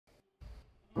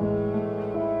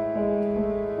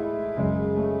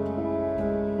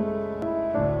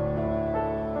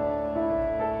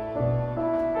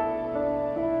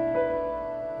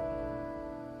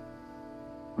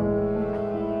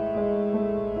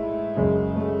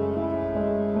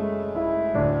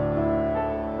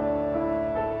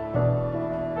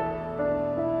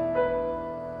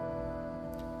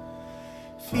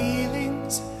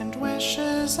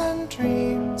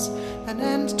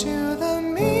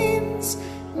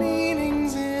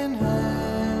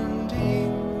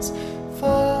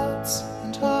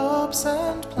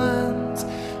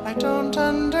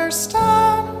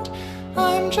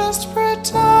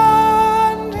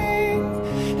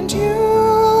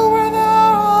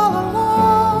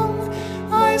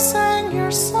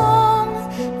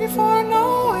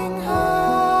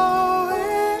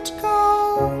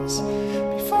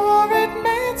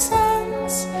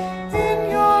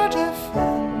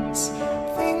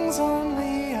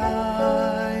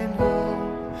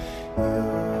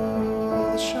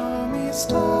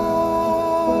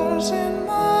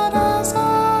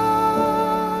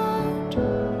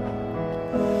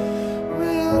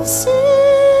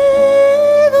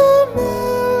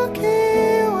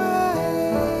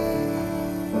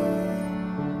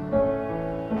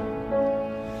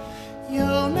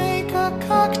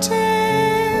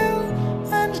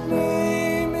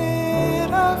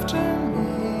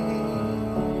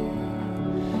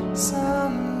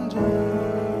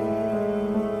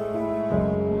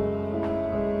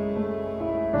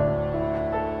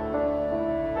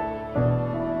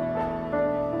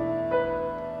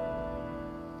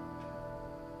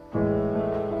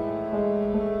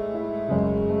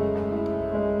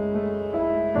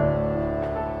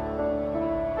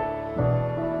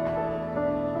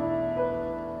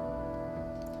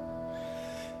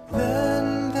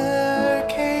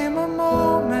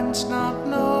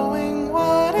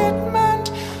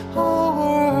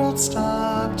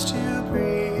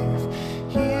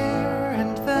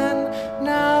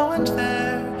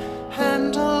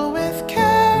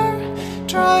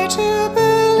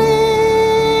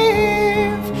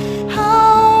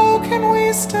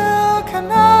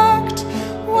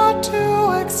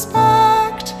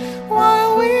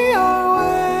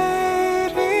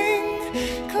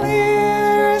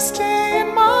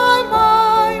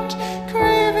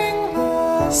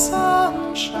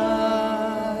sunshine,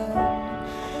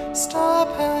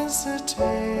 stop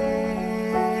hesitating.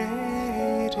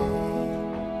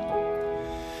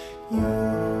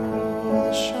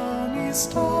 You'll show me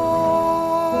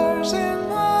stars in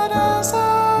the desert,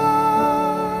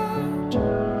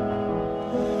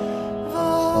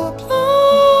 the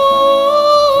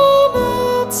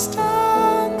planets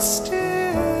stand still.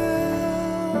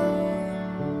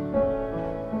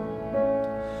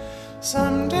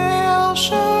 Someday I'll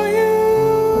show you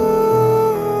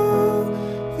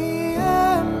the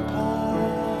empire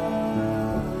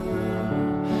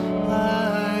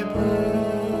I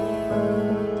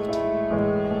built.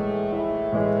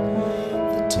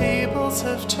 The tables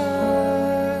have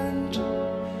turned,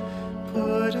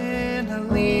 put in a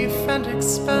leaf and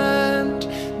expand,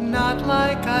 not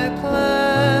like I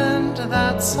planned.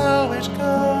 That's how it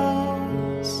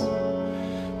goes,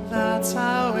 that's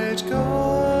how it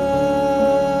goes.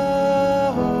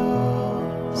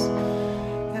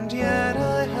 And yet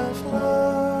I have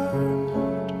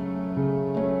learned,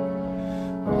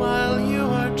 while you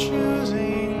are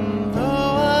choosing,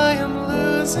 though I am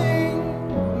losing,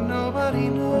 nobody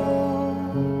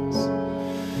knows,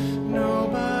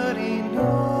 nobody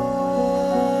knows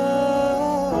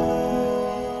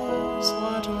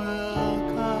what will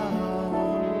come,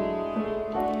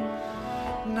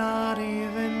 not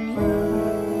even you,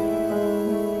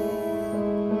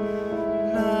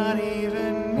 not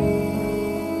even me,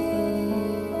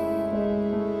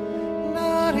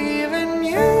 not even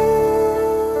you,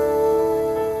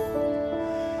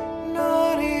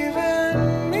 not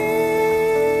even me.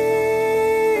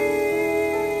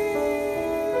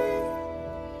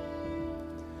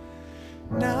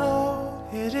 Now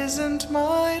it isn't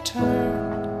my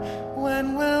turn.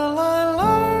 When will I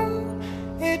learn?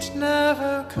 It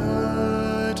never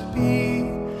could be.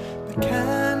 But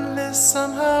can this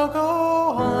somehow go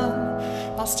on?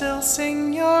 I'll still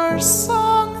sing your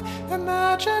song,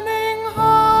 imagining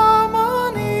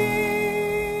harmony.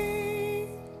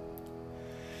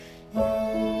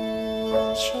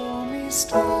 You'll show me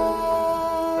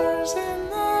stars in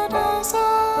the desert,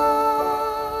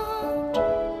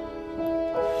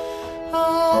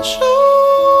 I'll show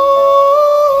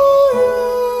you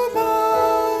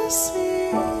the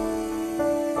sea,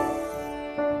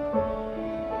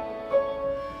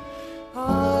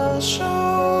 I'll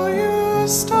show you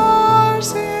stars.